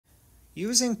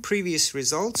Using previous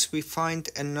results, we find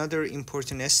another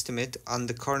important estimate on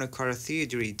the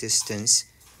Carnot-Caratheodory distance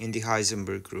in the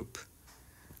Heisenberg group.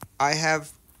 I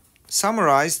have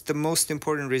summarized the most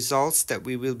important results that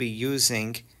we will be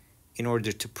using in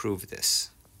order to prove this.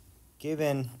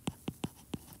 Given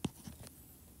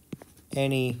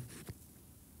any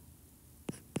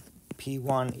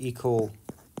P1 equal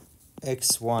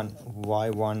x1,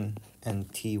 y1, and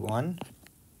t1,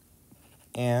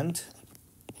 and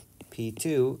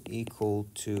P2 equal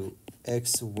to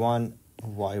x1,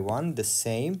 y1, the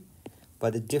same,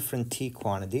 but a different t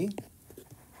quantity,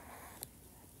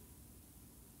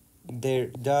 there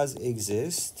does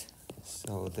exist,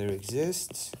 so there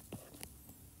exists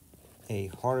a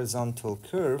horizontal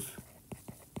curve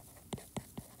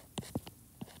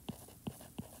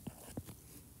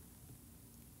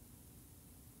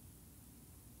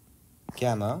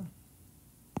gamma,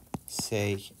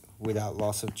 say without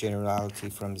loss of generality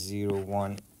from 0,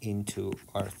 1 into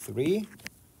R3,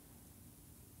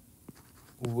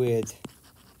 with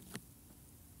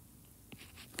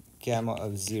gamma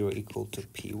of 0 equal to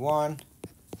P1,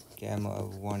 gamma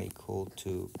of 1 equal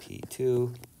to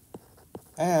P2,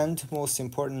 and most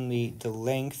importantly, the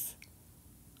length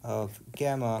of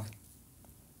gamma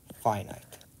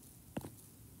finite.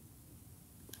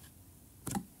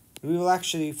 We will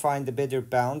actually find a better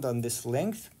bound on this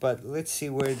length, but let's see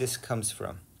where this comes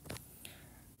from.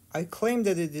 I claim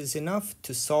that it is enough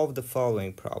to solve the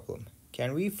following problem.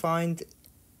 Can we find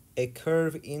a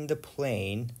curve in the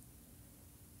plane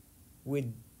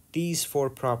with these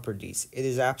four properties? It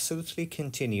is absolutely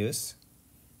continuous.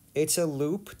 It's a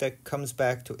loop that comes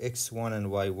back to x1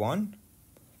 and y1.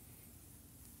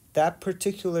 That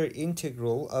particular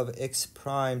integral of x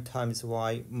prime times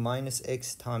y minus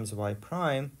x times y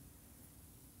prime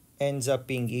ends up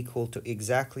being equal to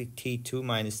exactly t2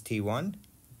 minus t1,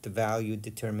 the value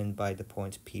determined by the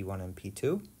points p1 and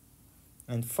p2.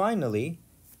 And finally,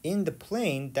 in the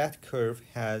plane, that curve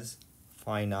has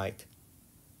finite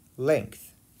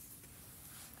length.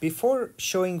 Before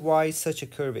showing why such a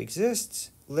curve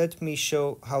exists, let me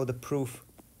show how the proof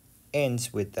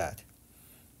ends with that.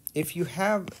 If you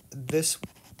have this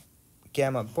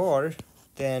gamma bar,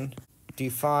 then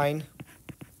define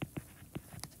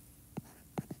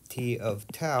t of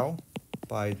tau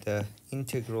by the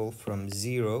integral from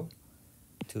 0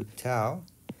 to tau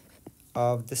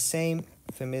of the same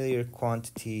familiar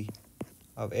quantity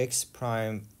of x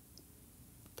prime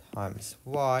times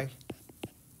y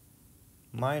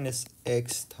minus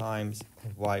x times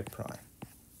y prime.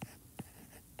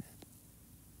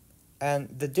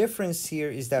 And the difference here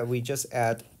is that we just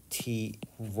add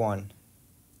t1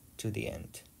 to the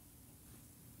end.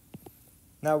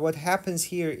 Now what happens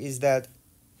here is that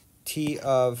t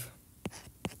of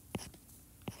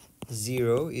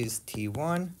 0 is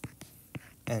t1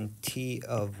 and t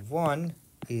of 1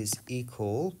 is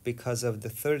equal, because of the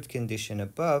third condition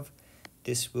above,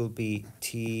 this will be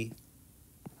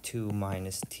t2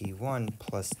 minus t1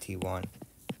 plus t1,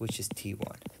 which is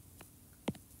t1.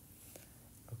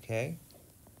 Okay.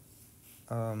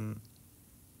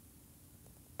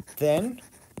 Then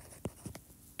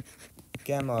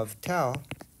gamma of tau,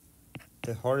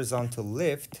 the horizontal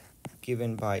lift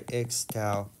given by x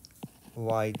tau,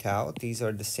 y tau, these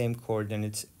are the same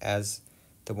coordinates as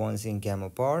the ones in gamma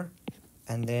bar,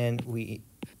 and then we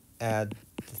add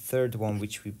the third one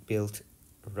which we built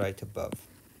right above.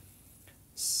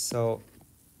 So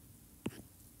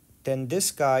then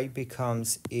this guy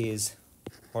is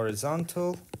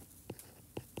horizontal.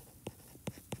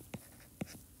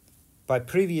 By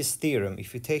previous theorem,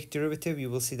 if you take derivative, you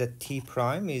will see that t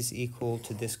prime is equal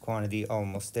to this quantity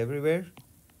almost everywhere,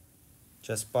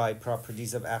 just by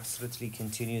properties of absolutely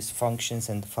continuous functions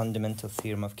and the fundamental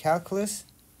theorem of calculus.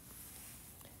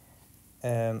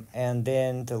 And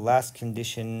then the last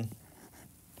condition,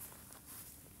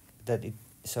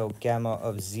 so gamma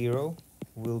of 0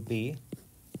 will be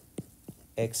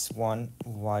x1,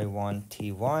 y1,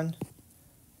 t1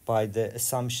 by the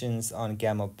assumptions on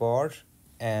gamma bar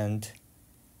and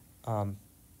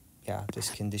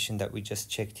this condition that we just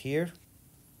checked here.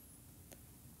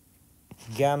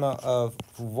 Gamma of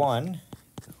 1,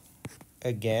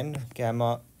 again,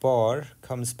 gamma bar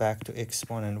comes back to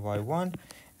x1 and y1,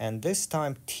 and this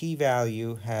time t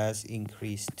value has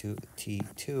increased to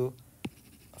t2.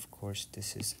 Of course,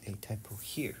 this is a typo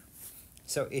here.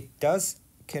 So it does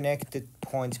connect the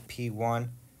point P1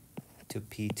 to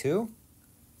P2.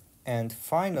 And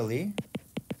finally,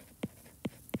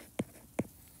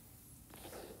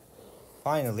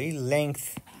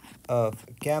 length of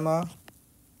gamma,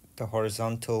 the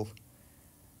horizontal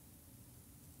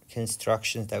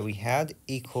constructions that we had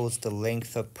equals the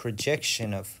length of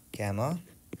projection of gamma.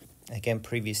 Again,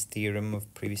 previous theorem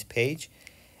of previous page.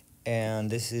 And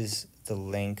this is the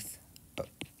length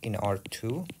in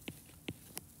R2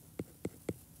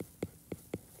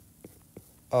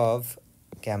 of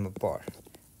gamma bar,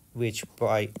 which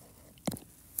by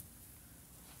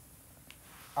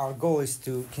our goal is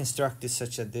to construct this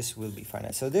such that this will be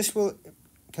finite. So this will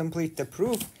complete the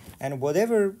proof, and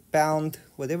whatever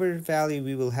value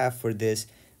we will have for this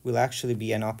will actually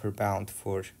be an upper bound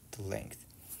for the length.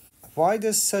 Why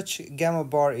does such gamma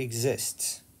bar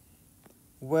exist?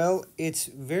 Well, it's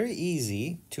very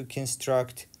easy to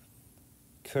construct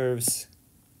curves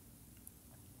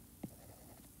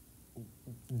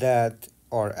that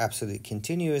are absolutely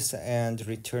continuous and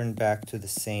return back to the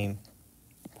same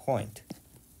point,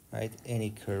 right? Any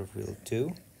curve will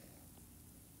do.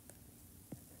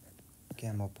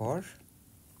 Gamma bar.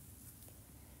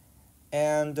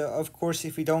 And of course,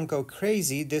 if we don't go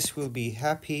crazy, this will be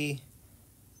happy,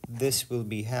 this will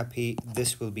be happy,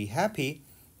 this will be happy.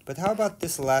 But how about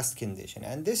this last condition?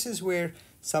 And this is where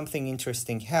something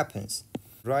interesting happens.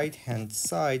 Right hand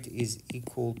side is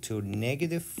equal to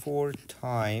 -4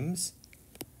 times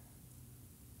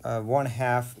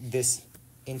 1/2 this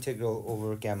integral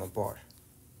over gamma bar.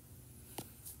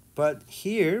 But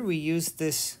here we use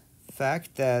this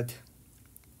fact that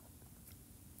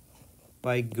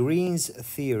by Green's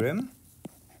theorem,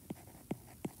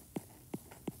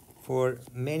 for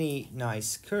many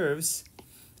nice curves,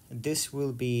 this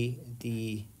will be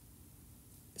the,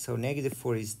 so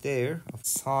 -4 is there, of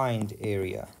signed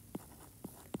area.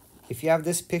 If you have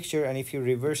this picture and if you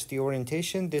reverse the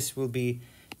orientation, this will be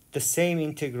the same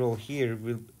integral here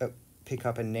will pick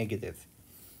up a negative.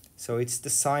 So it's the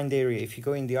signed area. If you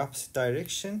go in the opposite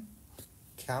direction,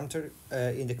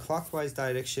 in the clockwise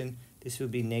direction, this will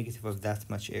be negative of that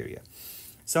much area.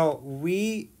 So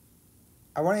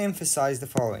I want to emphasize the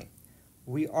following.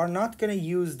 We are not going to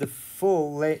use the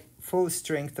full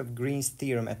strength of Green's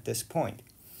theorem at this point,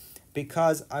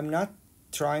 because I'm not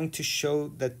trying to show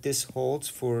that this holds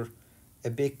for a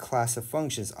big class of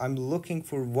functions. I'm looking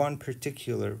for one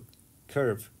particular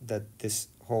curve that this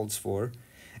holds for,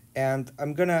 and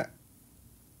I'm gonna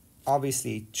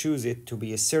obviously choose it to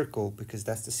be a circle because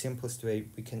that's the simplest way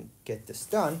we can get this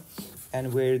done,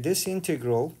 and where this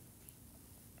integral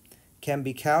can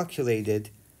be calculated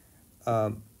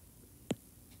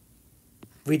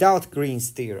without Green's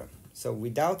theorem. So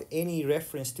without any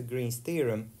reference to Green's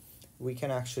theorem, we can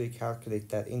actually calculate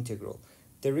that integral.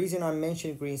 The reason I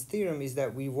mentioned Green's theorem is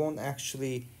that we won't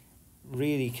actually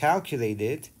really calculate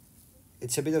it.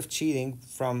 It's a bit of cheating.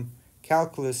 From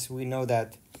calculus, we know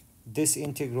that this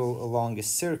integral along a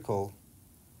circle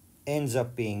ends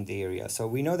up being the area. So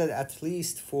we know that at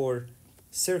least for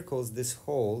circles this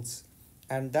holds,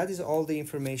 and that is all the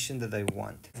information that I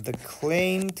want. The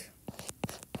claimed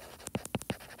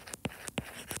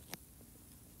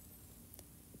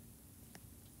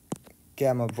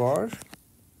gamma bar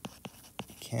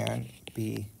can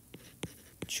be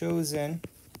chosen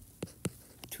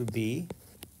to be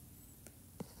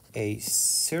a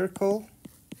circle.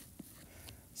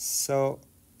 So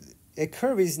a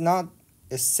curve is not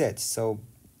a set, so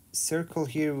circle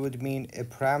here would mean a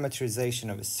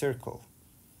parameterization of a circle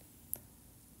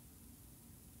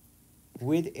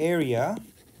with area.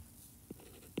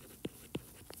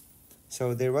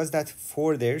 So there was that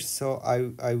 4 there, so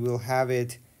I will have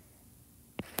it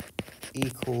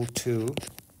equal to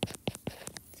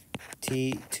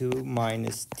t2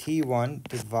 minus t1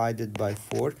 divided by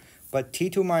 4. But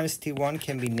t2 minus t1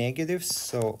 can be negative,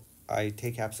 so I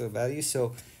take absolute value.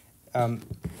 So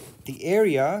the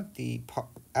area, the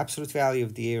absolute value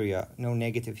of the area, no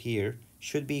negative here,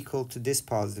 should be equal to this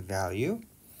positive value.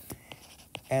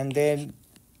 And then,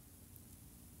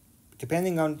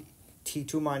 depending on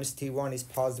t2 minus t1 is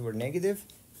positive or negative,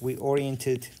 we orient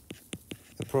it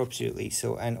appropriately.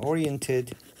 So an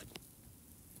oriented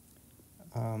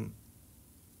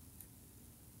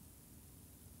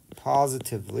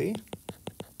positively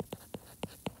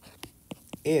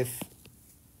if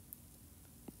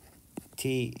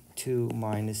t2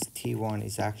 minus t1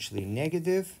 is actually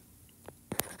negative,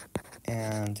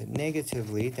 and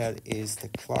negatively, that is the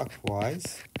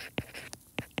clockwise,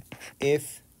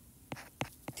 if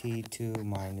t2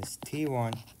 minus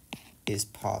t1 is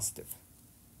positive.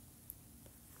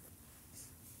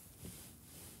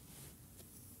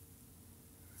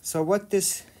 So what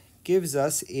this gives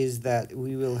us is that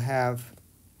we will have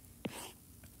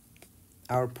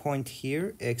our point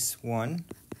here, x1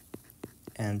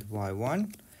 and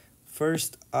y1.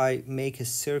 First, I make a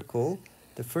circle.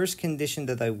 The first condition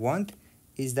that I want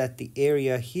is that the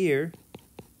area here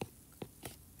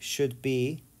should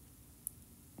be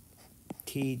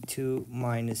T2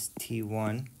 minus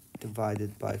T1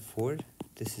 divided by 4.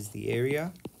 This is the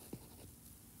area.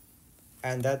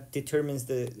 And that determines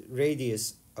the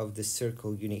radius of the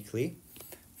circle uniquely.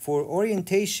 For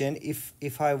orientation, if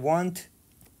I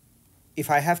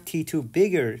have T2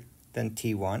 bigger than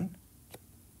T1,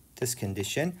 this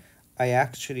condition, I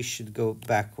actually should go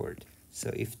backward.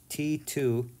 So if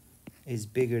T2 is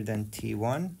bigger than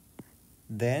T1,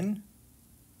 then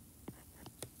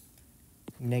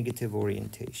negative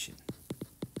orientation.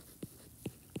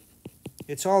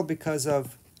 It's all because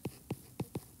of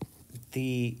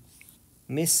the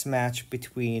mismatch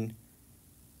between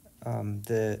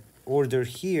the order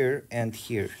here and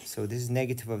here. So this is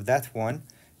negative of that one.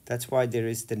 That's why there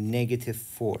is the negative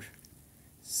 4.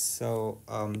 So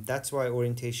that's why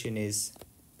orientation is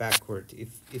backward.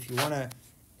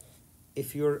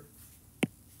 If your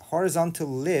horizontal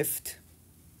lift,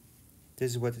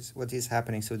 this is what is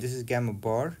happening. So this is gamma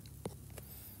bar.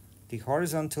 The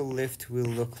horizontal lift will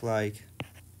look like,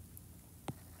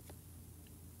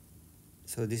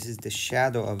 so this is the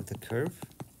shadow of the curve,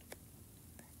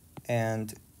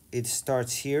 and it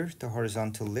starts here, the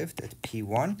horizontal lift at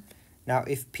P1. Now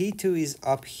if P2 is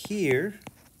up here,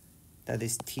 that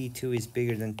is T2 is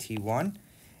bigger than T1,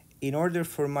 in order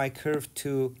for my curve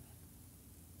to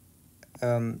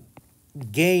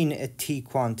gain a T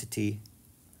quantity,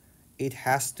 it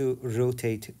has to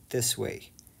rotate this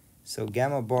way. So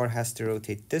gamma bar has to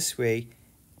rotate this way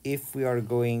if we are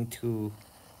going to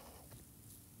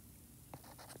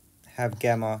have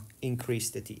gamma increase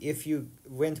the T. If you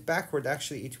went backward,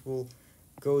 actually it will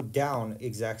go down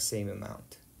exact same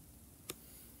amount.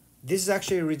 This is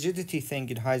actually a rigidity thing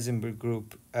in Heisenberg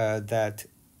group that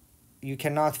you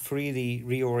cannot freely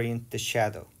reorient the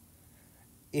shadow.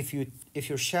 If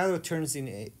your shadow turns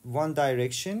in one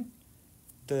direction,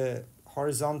 the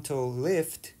horizontal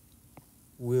lift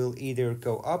will either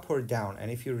go up or down,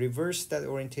 and if you reverse that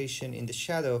orientation in the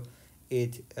shadow,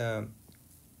 it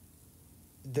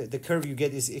the curve you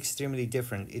get is extremely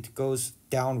different. It goes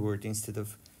downward instead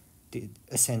of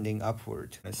ascending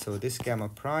upward. So this gamma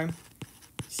prime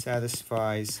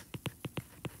satisfies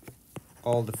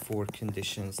all the 4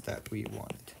 conditions that we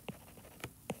wanted.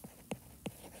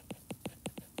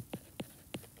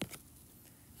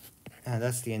 And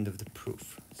that's the end of the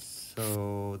proof.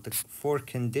 So the 4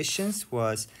 conditions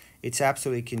was it's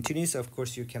absolutely continuous. Of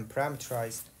course, you can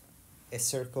parameterize a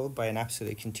circle by an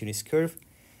absolutely continuous curve.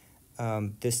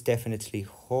 This definitely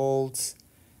holds.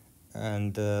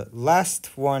 And the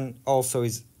last one also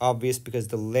is obvious because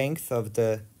the length of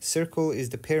the circle is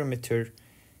the perimeter,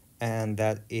 and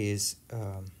that is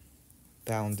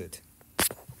bounded.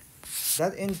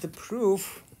 That ends the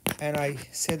proof, and I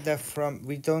said that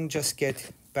we don't just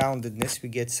get boundedness, we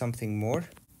get something more.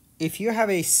 If you have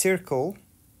a circle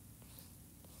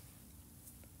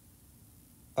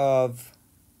of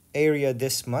area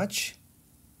this much,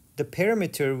 the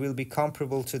perimeter will be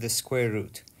comparable to the square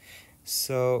root.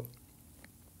 So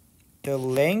the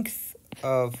length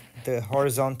of the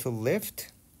horizontal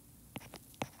lift,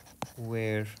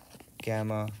 where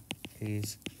gamma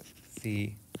is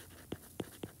the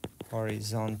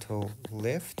horizontal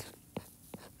lift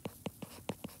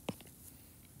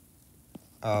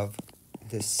of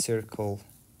this circle,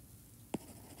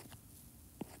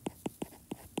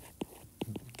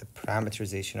 the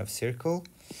parameterization of circle,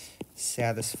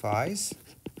 satisfies,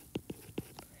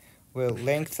 well,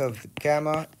 length of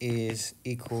gamma is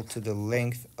equal to the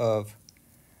length of,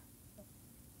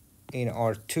 in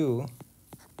R2,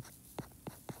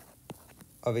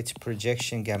 of its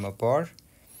projection gamma bar.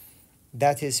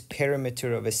 That is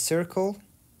perimeter of a circle,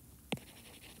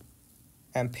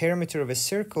 and perimeter of a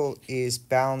circle is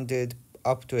bounded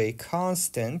up to a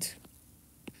constant,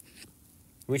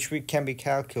 which can be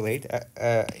calculated.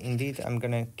 Indeed, I'm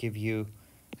going to give you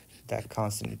that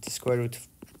constant. It's the square root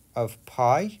of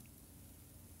pi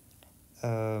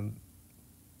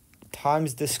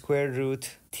times the square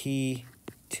root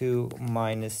T2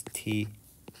 minus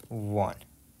T1.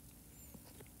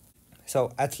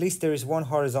 So at least there is one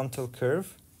horizontal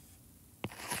curve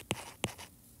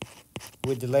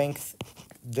with length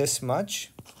this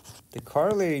much. The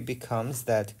corollary becomes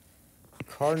that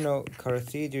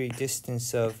Carnot-Caratheodory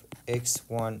distance of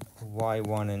x1,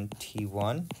 y1, and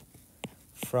t1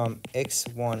 from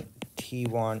x1,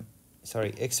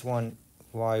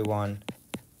 y1,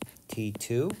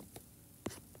 t2.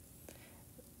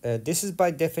 This is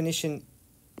by definition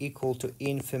equal to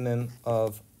infimum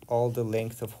of all the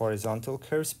length of horizontal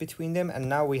curves between them, and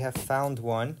now we have found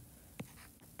one,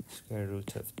 square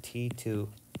root of t2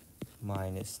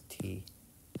 minus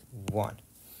t1.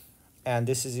 And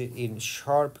this is in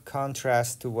sharp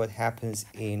contrast to what happens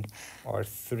in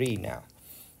R3 now.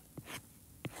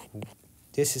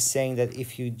 This is saying that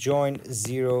if you join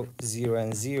 0, 0,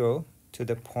 and 0 to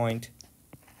the point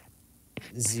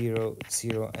 0,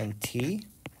 0, and t,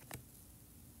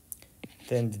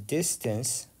 then the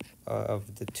distance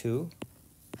of the two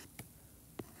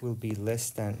will be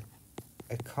less than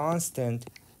a constant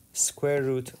square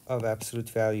root of absolute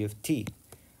value of t,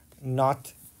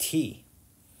 not t.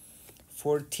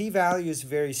 For t values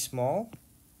very small,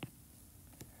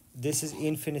 this is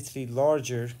infinitely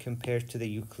larger compared to the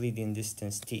Euclidean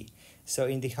distance t. So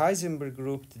in the Heisenberg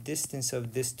group, the distance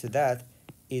of this to that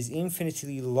is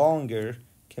infinitely longer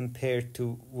compared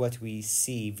to what we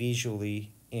see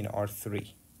visually in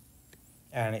R3.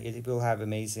 And it will have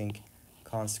amazing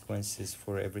consequences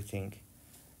for everything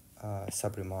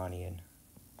sub-Riemannian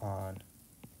on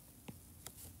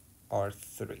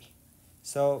R3.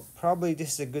 So probably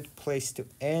this is a good place to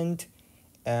end,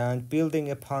 and building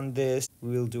upon this,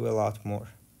 we'll do a lot more.